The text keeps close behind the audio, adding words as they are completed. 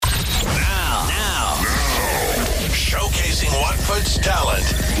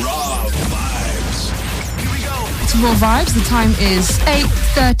Raw Vibes. Here we go. It's Raw Vibes. The time is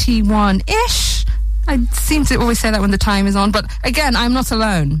 8:31-ish. I seem to always say that when the time is on, but again, I'm not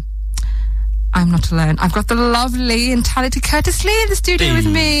alone. I'm not alone. I've got the lovely and talented Curtis Lee in the studio with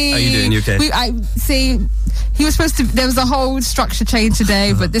me. How you doing? You okay? I see. He was supposed to. There was a whole structure change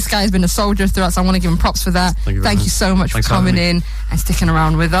today, but this guy's been a soldier throughout, so I want to give him props for that. Thank you so much for coming in and sticking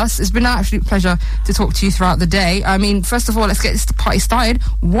around with us. It's been an absolute pleasure to talk to you throughout the day. I mean, first of all, let's get this party started.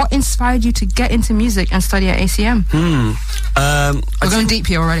 What inspired you to get into music and study at ACM? We're going deep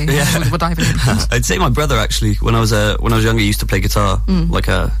here already. Yeah. We're diving in. I'd say my brother actually, when I was younger, he used to play guitar, like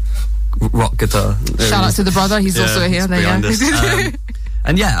a rock guitar. Shout out to the brother. He's also here. There you go.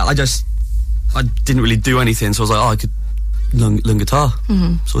 And yeah, I didn't really do anything, so I was like, I could learn guitar.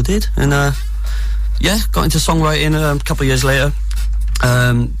 So I did, and got into songwriting a couple of years later.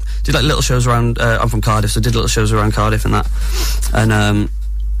 Did like little shows around. I'm from Cardiff, so I did little shows around Cardiff and that, and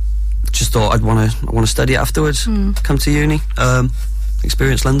just thought I'd want to study it afterwards. Come to uni,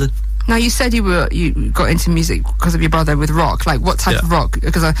 experience London. Now, you said you got into music because of your brother with rock. Like, what type of rock?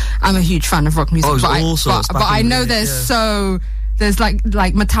 Because I'm a huge fan of rock music. But I know there's like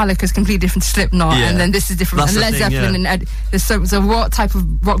Metallica's completely different to Slipknot, and then this is different, and Led Zeppelin, and there's so what type of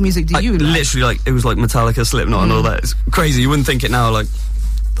rock music do you like? Literally, it was like Metallica, Slipknot, and all that. It's crazy. You wouldn't think it now. Like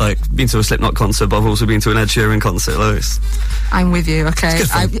been to a Slipknot concert, but I've also been to an Ed Sheeran concert. I'm with you. Okay,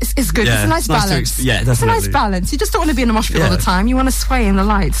 it's good. Yeah, it's a nice balance. Definitely. It's a nice balance. You just don't want to be in a mosh pit all the time. You want to sway in the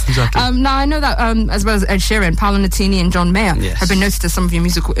lights. Exactly. Now I know that as well as Ed Sheeran, Paolo Nutini and John Mayer have been noticed as some of your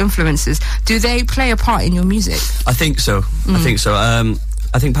musical influences. Do they play a part in your music? I think so. I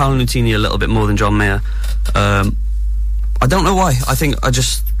think Paolo Nutini a little bit more than John Mayer. I don't know why. I think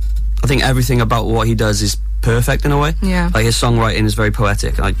everything about what he does is perfect in a way. Yeah. Like his songwriting is very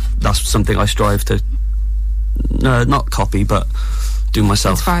poetic. That's something I strive to not copy, but do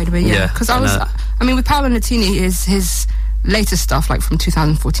myself. Inspired by, because with Paolo Nutini, his latest stuff, like from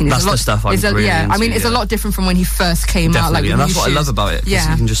 2014, that's the stuff I'm really into, it's a lot different from when he first came out. Like, and that's what I love about it.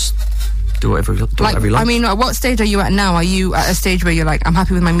 Yeah, you can just do whatever you like. I mean, at what stage are you at now? Are you at a stage where you're like, I'm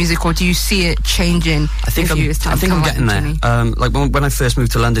happy with my music, or do you see it changing? I think I'm getting there. Like when I first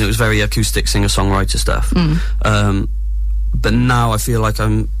moved to London, it was very acoustic singer-songwriter stuff. But now I feel like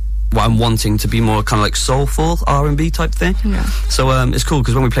I'm wanting to be more kind of like soulful R&B type thing. Yeah. So it's cool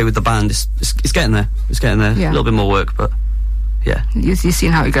because when we play with the band, it's getting there. It's getting there. Yeah. A little bit more work, but. Yeah, you've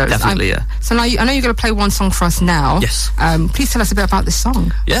seen how it goes. Definitely, yeah. So now I know you're going to play one song for us now. Yes. Please tell us a bit about this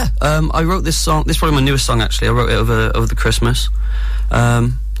song. Yeah, I wrote this song. This is probably my newest song, actually. I wrote it over the Christmas.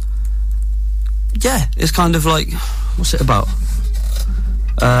 It's kind of like, what's it about?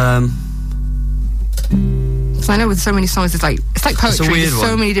 So I know with so many songs, it's like poetry. There's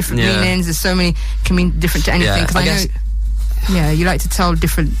so many different meanings. There's so many can mean different to anything. Because I know, you like to tell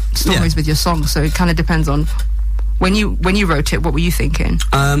different stories with your songs. So it kind of depends on. When you wrote it, what were you thinking?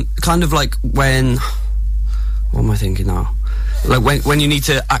 Kind of like when... What am I thinking now? Like when you need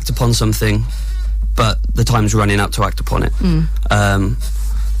to act upon something, but the time's running out to act upon it. And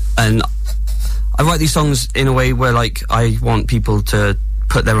I write these songs in a way where, like, I want people to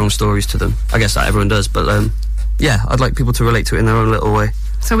put their own stories to them. I guess that everyone does, but, I'd like people to relate to it in their own little way.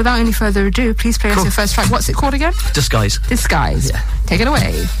 So without any further ado, please play us your first track. What's it called again? Disguise. Yeah. Take it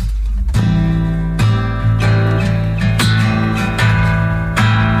away.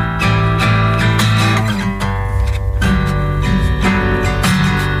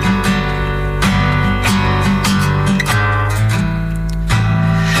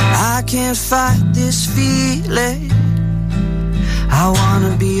 Can't fight this feeling. I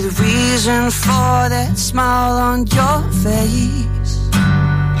wanna be the reason for that smile on your face.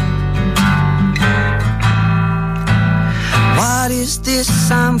 What is this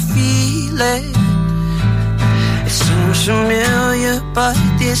I'm feeling? It seems familiar, but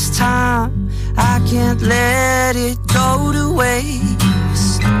this time I can't let it go to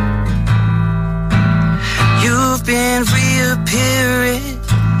waste. You've been reappearing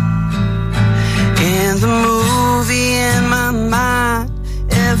in the movie in my mind,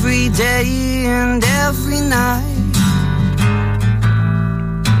 every day and every night.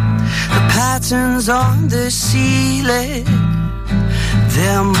 The patterns on the ceiling,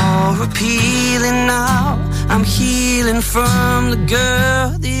 they're more appealing now. I'm healing from the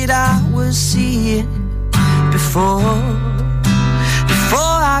girl that I was seeing before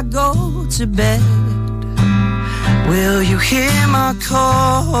I go to bed. Will you hear my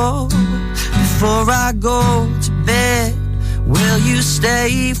call? Before I go to bed, will you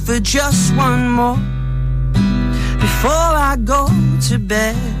stay for just one more? Before I go to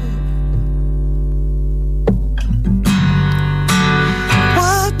bed.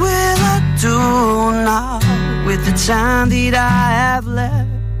 What with the time that I have left.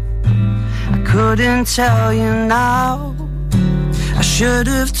 I couldn't tell you now, I should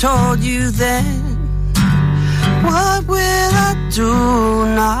have told you then. What will I do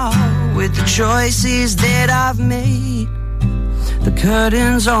now with the choices that I've made? The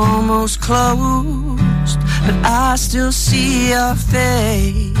curtain's almost closed, but I still see your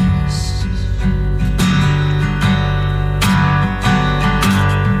face.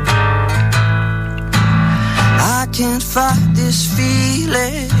 I can't fight this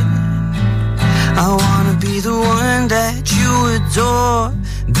feeling. I wanna be the one that you adore,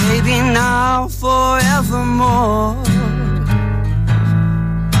 baby, now forevermore.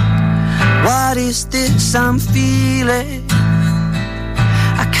 What is this I'm feeling?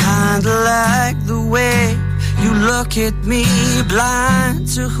 I kinda like the way you look at me, blind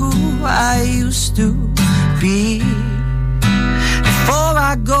to who I used to be. Before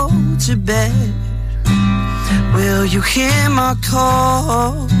I go to bed, will you hear my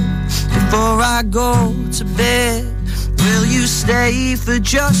call? Before I go to bed, will you stay for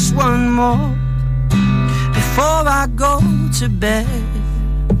just one more? Before I go to bed,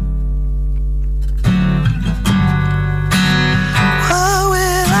 what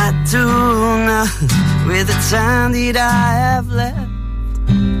will I do now with the time that I have left?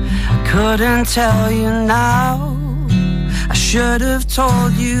 I couldn't tell you now, I should have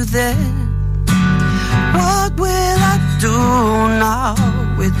told you then. What will I do now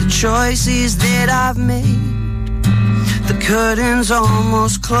with the choices that I've made? The curtain's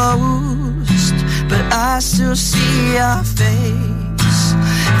almost closed, but I still see your face.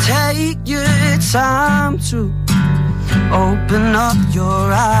 Take your time to open up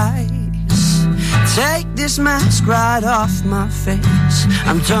your eyes. Take this mask right off my face.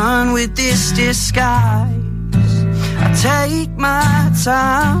 I'm done with this disguise. I take my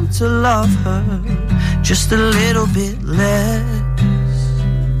time to love her just a little bit less.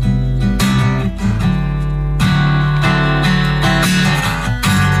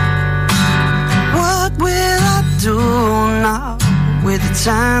 What will I do now with the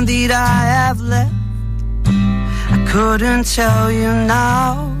time that I have left? I couldn't tell you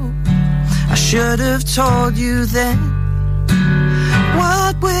now, I should have told you then.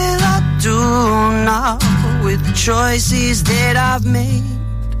 What will I do now with the choices that I've made?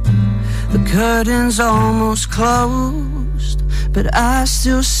 The curtain's almost closed, but I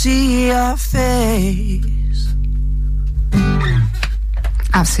still see your face.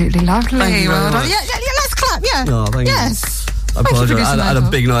 Absolutely lovely. Thank you very Well done. much. Yeah, let's clap. Yeah. Oh, thank you. Yes. I apologise. I had a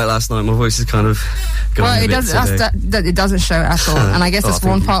big night last night. My voice is kind of going Well, a it bit doesn't. today. It doesn't show at all. And I guess that's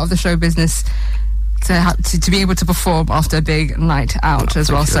one part of the show business, to be able to perform after a big night out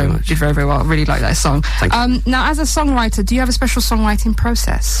as well. So you did very, very well. Really like that song. Thank you. Now, as a songwriter, do you have a special songwriting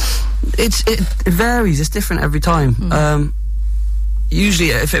process? It varies. It's different every time.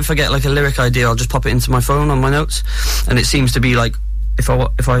 Usually, if I get like a lyric idea, I'll just pop it into my phone on my notes, and it seems to be like if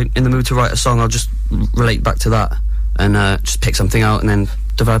I'm in the mood to write a song, I'll just relate back to that and just pick something out and then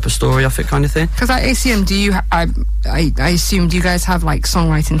develop a story off it, kind of thing. Because at ACM, do you? I assume, do you guys have like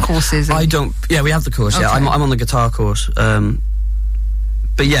songwriting courses? I don't. Yeah, we have the course. Okay. Yeah, I'm on the guitar course.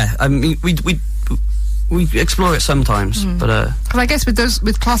 But yeah, I mean, we explore it sometimes, but because I guess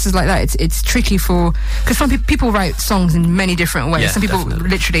with classes like that, it's tricky because some people write songs in many different ways. Yeah, some people definitely.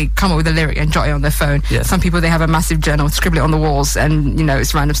 literally come up with a lyric and jot it on their phone. Yeah. Some people, they have a massive journal, scribble it on the walls, and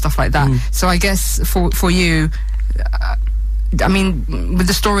it's random stuff like that. So I guess for you, I mean, with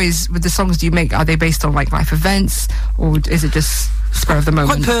the stories, with the songs do you make, are they based on like life events, or is it just spur of the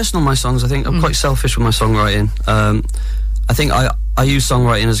moment? Quite personal, my songs. I think I'm quite selfish with my songwriting. I think I use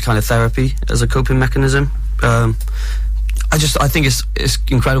songwriting as a kind of therapy, as a coping mechanism. I think it's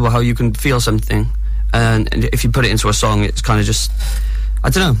incredible how you can feel something, and if you put it into a song, it's kind of just, I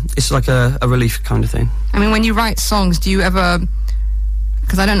don't know, it's like a relief kind of thing. I mean, when you write songs, do you ever,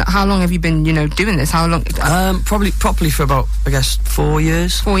 because I don't know, how long have you been, doing this? How long? Probably properly for about, I guess, 4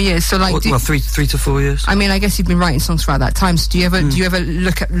 years. 4 years. So like, well, 3 to 4 years. I mean, I guess you've been writing songs throughout that time. So do you ever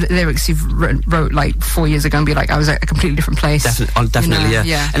look at lyrics you've wrote like 4 years ago and be like, I was at a completely different place? Definitely,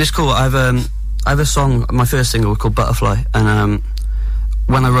 yeah. And it's cool. I have a song, my first single called Butterfly, and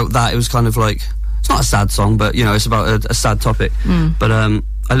when I wrote that, it was kind of like, it's not a sad song, but it's about a sad topic. But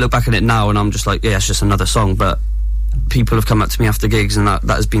I look back at it now and I'm just like, yeah, it's just another song, but people have come up to me after gigs and that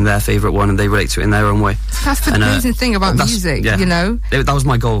has been their favourite one, and they relate to it in their own way. That's the amazing thing about music, That was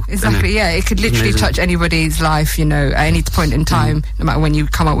my goal. Exactly, yeah. It could literally touch anybody's life, at any point in time, no matter when you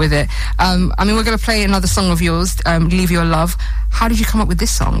come up with it. I mean, we're going to play another song of yours, Leave Your Love. How did you come up with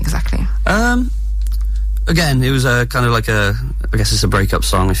this song exactly? Again, it was kind of like I guess it's a breakup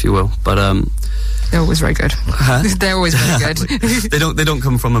song, if you will, but They're always very good. They're always very good. they don't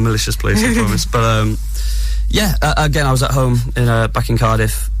come from a malicious place, I promise. But again, I was at home back in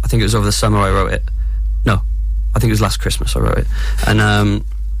Cardiff. I think it was over the summer I wrote it. No, I think it was last Christmas I wrote it. And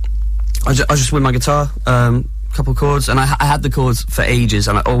I just with my guitar, couple chords, and I had the chords for ages,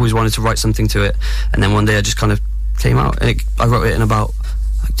 and I always wanted to write something to it. And then one day I just kind of came out, and I wrote it in about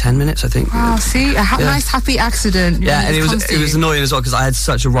like 10 minutes, I think. Wow, see, nice happy accident. Yeah, and it was annoying as well because I had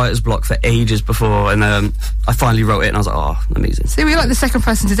such a writer's block for ages before, and I finally wrote it, and I was like, oh, amazing. See, we're like the second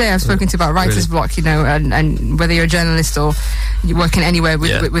person today I've spoken to about writer's block, you know, and whether you're a journalist or you're working anywhere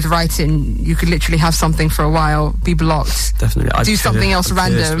with writing, you could literally have something for a while, be blocked, definitely do something else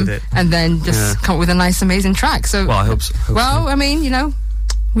random, and then just come up with a nice, amazing track. So, well, I hope so. I mean, you know,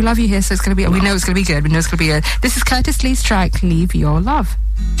 we love you here, so it's going to be. We know it's going to be good. We know it's going to be good. This is Curtis Lee's track, "Leave Your Love."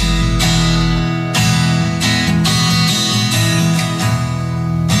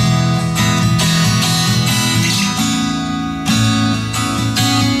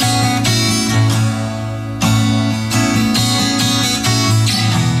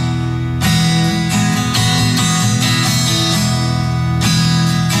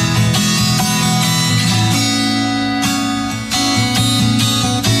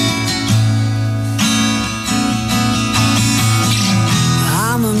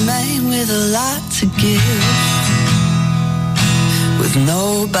 To give, with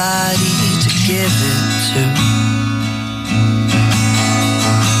nobody to give it to.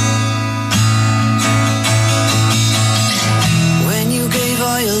 When you gave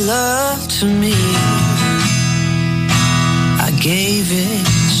all your love to me, I gave it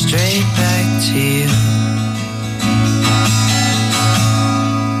straight back to you.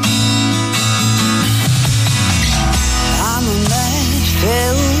 I'm a man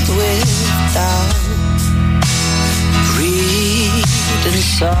filled with doubt, greed and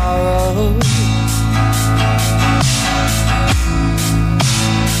sorrow.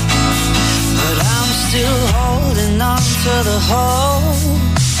 But I'm still holding on to the hope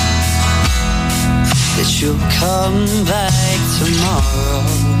that you'll come back tomorrow.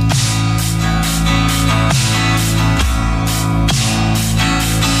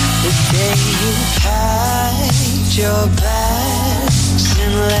 The day you packed your bags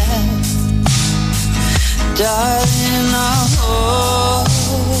and left, darling, I'll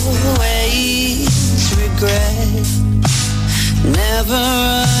always regret never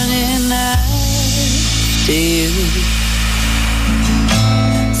running after you.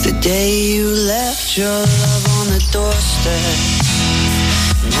 The day you left your love on the doorstep,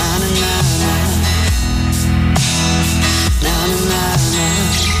 na na na na, na na na na,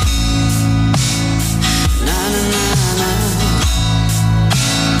 na na na na,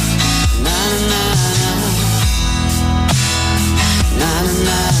 na na na. Na na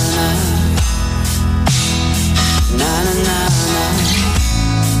na na, na na na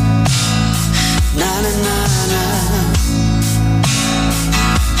na, na na na.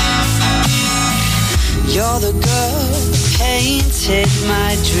 You're the girl who painted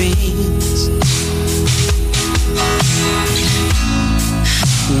my dreams.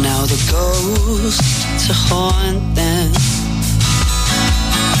 Now the ghosts to haunt them.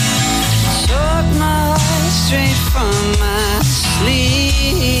 Took my heart straight from my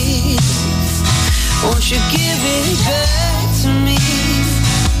sleep. Won't you give it back to me?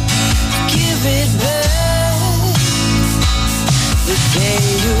 Give it back. The day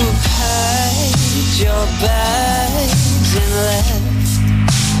you packed your bags and left,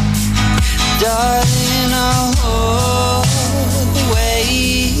 darling, I'll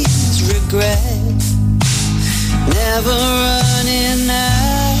always regret never running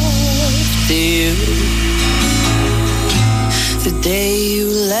after you. The day you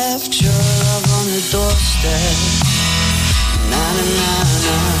left your love on the doorstep, na na na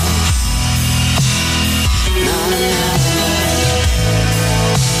na, na na na na,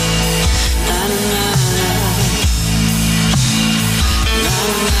 na na na na, na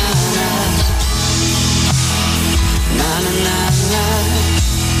na na na, na na na na,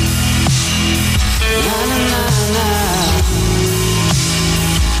 na na na na,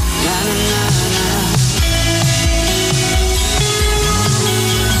 na na na na.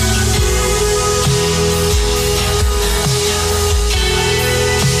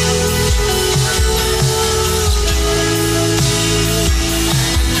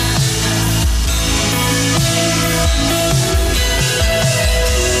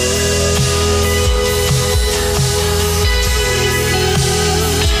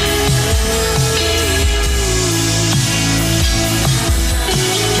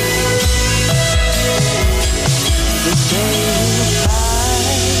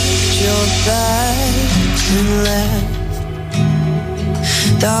 and left.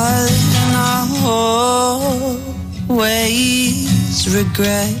 Darling, I always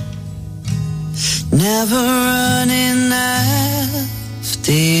regret never running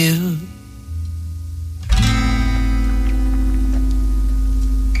after you.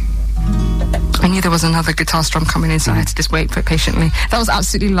 I knew there was another guitar strum coming in, so I had to just wait patiently. That was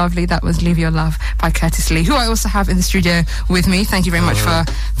absolutely lovely. That was Leave Your Love by Curtis Lee, who I also have in the studio with me. Thank you very much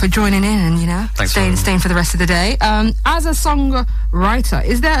for joining in and, you know, staying for the rest of the day. As a songwriter,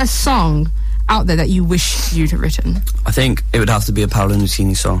 is there a song out there that you wish you'd have written? I think it would have to be a Paolo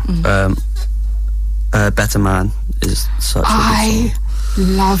Nutini song. Better Man is such a good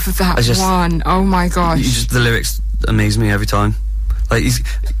song. Love that one. Oh my gosh. The lyrics amaze me every time. Like he's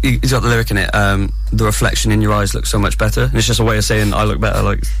got the lyric in it. The reflection in your eyes looks so much better. And it's just a way of saying I look better.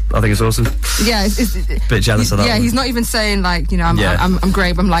 Like I think it's awesome. Yeah, it's bit jealous of that. Yeah, one. He's not even saying like, you know, I'm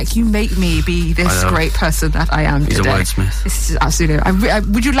great. I'm like, you make me be this great person that I am. He's today. a wordsmith. It's absolutely.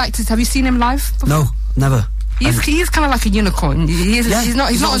 Would you like to? Have you seen him live before? No, never. He's kind of like a unicorn. He's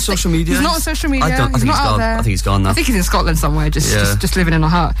not on social media. He's not on social media. I think he's gone. I think he's gone now. I think he's in Scotland somewhere, just living in our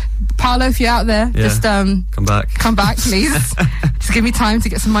heart. Paolo, if you're out there, just come back. Come back, please. Just give me time to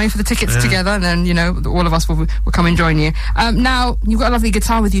get some money for the tickets together, and then, you know, all of us will come and join you. Now you've got a lovely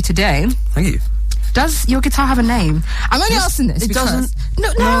guitar with you today. Thank you. Does your guitar have a name? I'm only asking this because doesn't.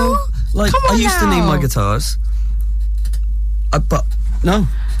 No. Like Come on I used to name my now. guitars, but no.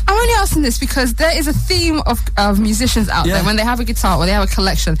 I'm only asking this because there is a theme of musicians out there. When they have a guitar or they have a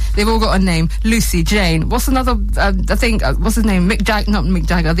collection, they've all got a name. Lucy, Jane. What's another? I think what's his name? Not Mick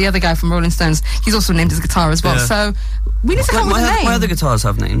Jagger. The other guy from Rolling Stones. He's also named his guitar as well. Yeah. So we need to come up with a name. My other guitars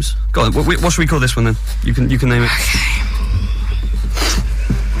have names. Go on. What should we call this one then? You can name it. Okay.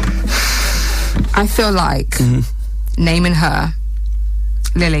 I feel like naming her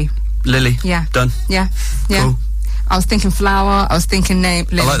Lily. Lily. Yeah. Done. Yeah. Cool. I was thinking flower. I was thinking name.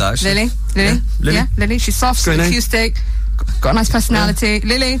 Lily. I like that, actually. Lily. Yeah, Lily. She's soft, acoustic, got a nice personality. Yeah.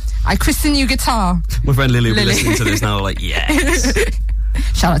 Lily, I christen you guitar. My friend Lily will be listening to this now, like, yes.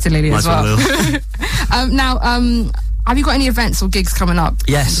 Shout out to Lily nice as well. Now, have you got any events or gigs coming up?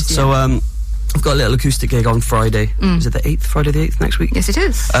 Yes. So, I've got a little acoustic gig on Friday. Is it the 8th? Friday the 8th next week? Yes, it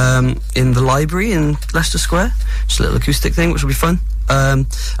is. In the library in Leicester Square. Just a little acoustic thing, which will be fun. And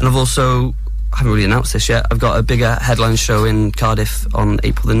I've also... I haven't really announced this yet. I've got a bigger headline show in Cardiff on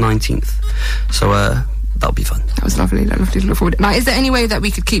April the 19th. So that'll be fun. That was lovely. Lovely to look forward to. Now, is there any way that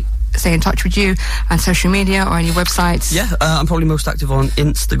we could stay in touch with you on social media or any websites? Yeah, I'm probably most active on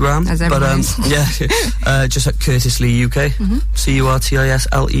Instagram. As everyone is. Just at Curtis Lee UK.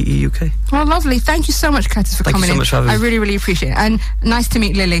 Curtislee UK. Well, lovely. Thank you so much, Curtis, for coming in. Thank you so much for having me. I really, really appreciate it. And nice to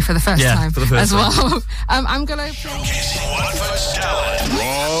meet Lily for the first time for the first as time. well. I'm going to play...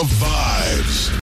 Raw